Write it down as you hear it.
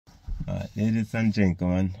Ladies and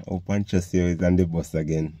gentlemen, open trust you is on the bus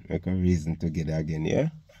again. Make a reason together again, yeah?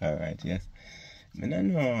 Alright, yes. I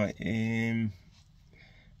don't know,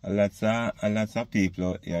 a lots of people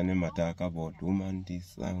out there never talk about woman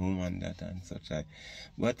this and woman that and such like.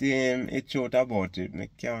 But it's truth about it. I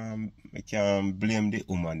can't blame the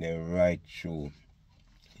woman the right through.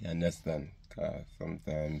 You understand? Because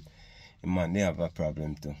sometimes the man they have a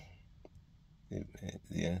problem too.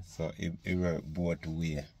 Yeah, so it work both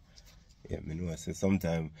ways. Yeah, I know. So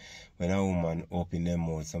sometimes when a woman open them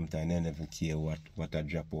mouth, sometimes they never care what a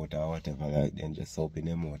drop out or whatever, like then just open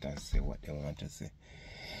them mouth and say what they want to say.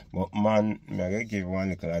 But man, I'm gonna give one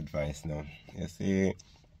little advice now. You see,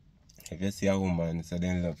 if you see a woman say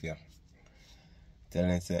they love you, tell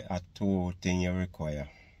them say a two thing you require.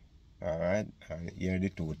 Alright? And here the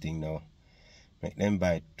two thing now. Make them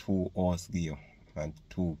buy 2 house give you and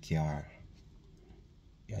 2 car.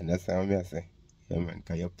 You understand what I say? Yeah, man,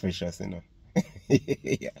 because you're precious, you know.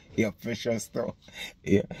 Yeah, you're precious too.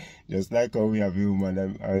 Yeah. Just like how we have a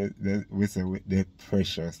woman, we say they're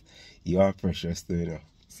precious. You are precious too, you know.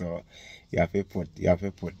 So you have to put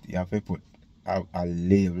a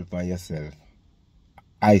label for yourself.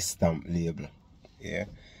 I stamp label. Yeah.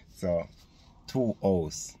 So 2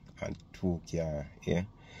 house and 2 car, yeah.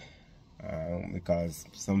 Because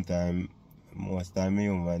sometimes, most time, me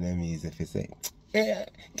woman them easy if you say, yeah,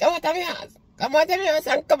 come out of my house. Come out of my house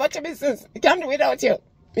and come out your business. You can't do without you.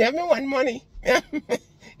 You have me want money. Yeah.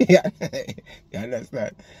 You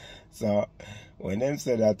understand? So when them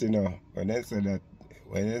say that, you know, when they say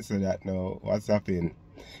that now, what's happening?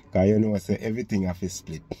 Because you know, say everything have to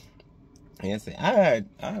split. And you say, alright,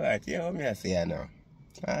 yeah, what me I say now?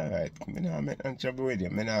 Alright, I'm not in trouble with you.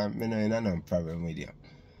 I'm not in no problem with you.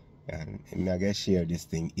 And I'm going to share this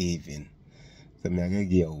thing even. So I'm going to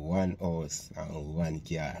give you 1 house and 1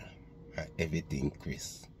 car and everything,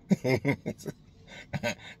 Chris.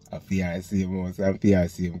 A PRC house and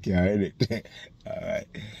PRC car, innit? Alright.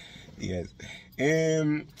 Yes. I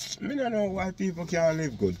don't know why people can't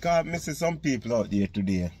live good. Because I see some people out there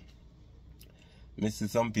today. I see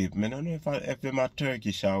some people. I don't know if they're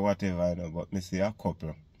Turkish or whatever, you know, but I see a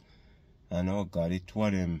couple. And oh God, it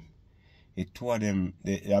told them,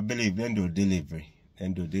 I believe they do delivery.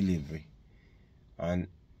 And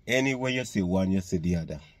anywhere you see one, you see the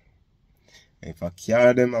other. If I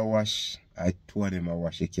carry them a wash, I told them I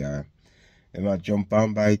wash the car. If I jump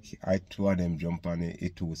on bike, I told them jump on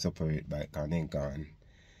it two separate bike and then gone.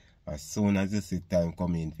 As soon as you see time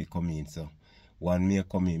come in, so one may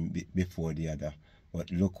come in before the other.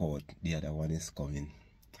 But look out, the other one is coming.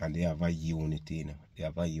 And they have a unity, you know. They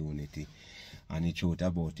have a unity. And the truth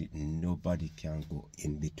about it, nobody can go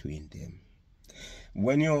in between them.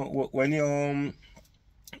 When you're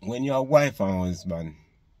a wife and husband,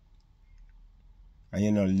 and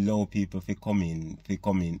you know allow people to come in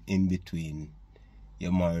between,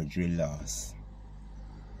 your marriage will last.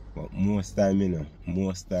 But most time,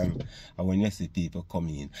 and when you see people come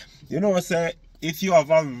in, you know, say if you have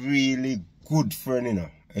a really good friend, you know,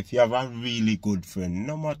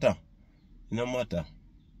 no matter.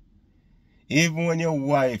 Even when your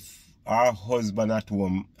wife or husband at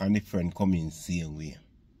home and the friend come in same way.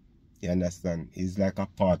 You understand? It's like a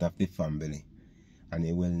part of the family. And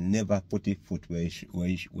he will never put his foot where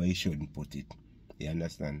he shouldn't put it. You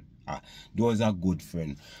understand? Those are good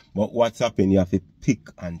friends. But what's happening, you have to pick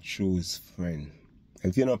and choose friend.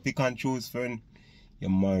 If you don't pick and choose friend, your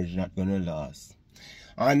marriage not gonna last.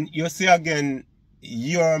 And you see again,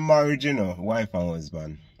 your marriage, you know, wife and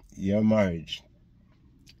husband, your marriage.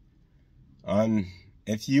 And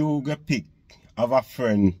if you get pick of a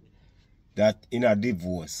friend that in a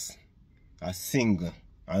divorce, a single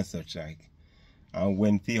and such like, and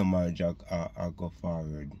when for your marriage I go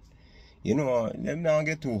forward, you know, them not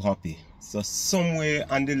get too happy. So somewhere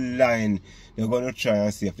on the line they're gonna try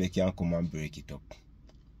and see if they can come and break it up.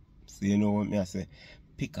 So you know what me I say?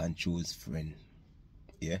 Pick and choose friend.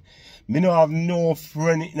 Yeah. Me no have no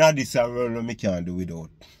friend in this world me can't do without.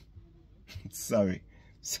 Sorry.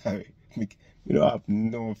 Me don't have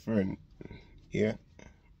no friend. Yeah.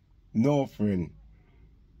 No friend.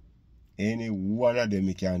 Any one of them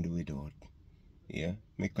me can't do without. Yeah.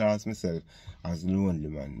 Me class myself as lonely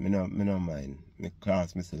man. Me no mind. Me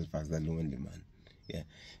class myself as a lonely man. Yeah.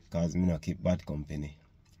 Because me not keep bad company.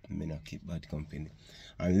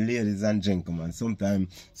 And ladies and gentlemen,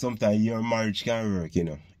 sometimes your marriage can work, you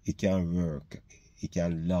know. It can work. It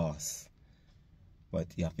can last. But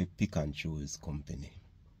you have to pick and choose company.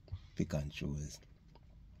 Pick and choose.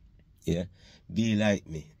 Yeah. Be like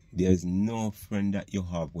me. There's no friend that you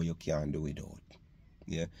have where you can't do without.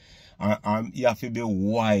 Yeah. And you have to be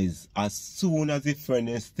wise. As soon as the friend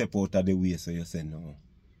then step out of the way, so you say no.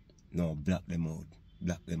 No, block them out.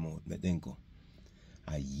 Block them out. Let them go.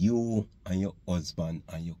 And you and your husband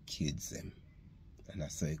and your kids them. And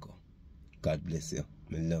that's how you go. God bless you.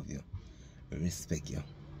 I love you. I respect you.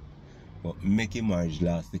 But make your marriage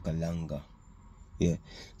last little longer. Yeah.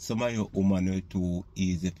 Some of your women are too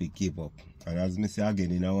easy to give up. And as I say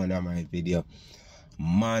again in one of my video,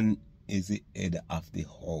 man is the head of the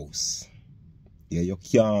house. Yeah, you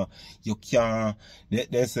can't,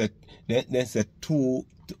 they say two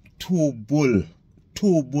bull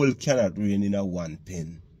cannot reign in a one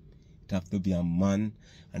pen. It have to be a man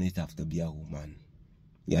and it have to be a woman.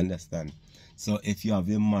 You understand? So if you have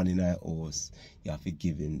a man in a house, you have to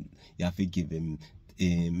give him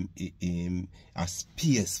a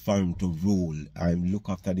space for him to rule and look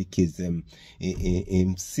after the kids.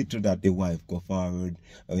 See to that the wife go forward,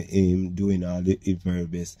 doing all the very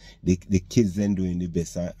best. The kids then doing the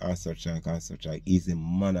best and such like. He's a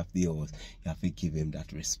man of the house. You have to give him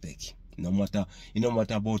that respect. No matter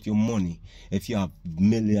about your money. If you have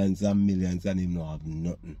millions and millions and him not have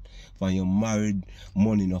nothing, when you're married,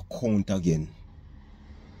 money no count again.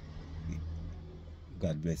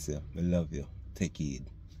 God bless you. I love you. Take heed.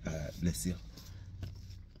 Bless you.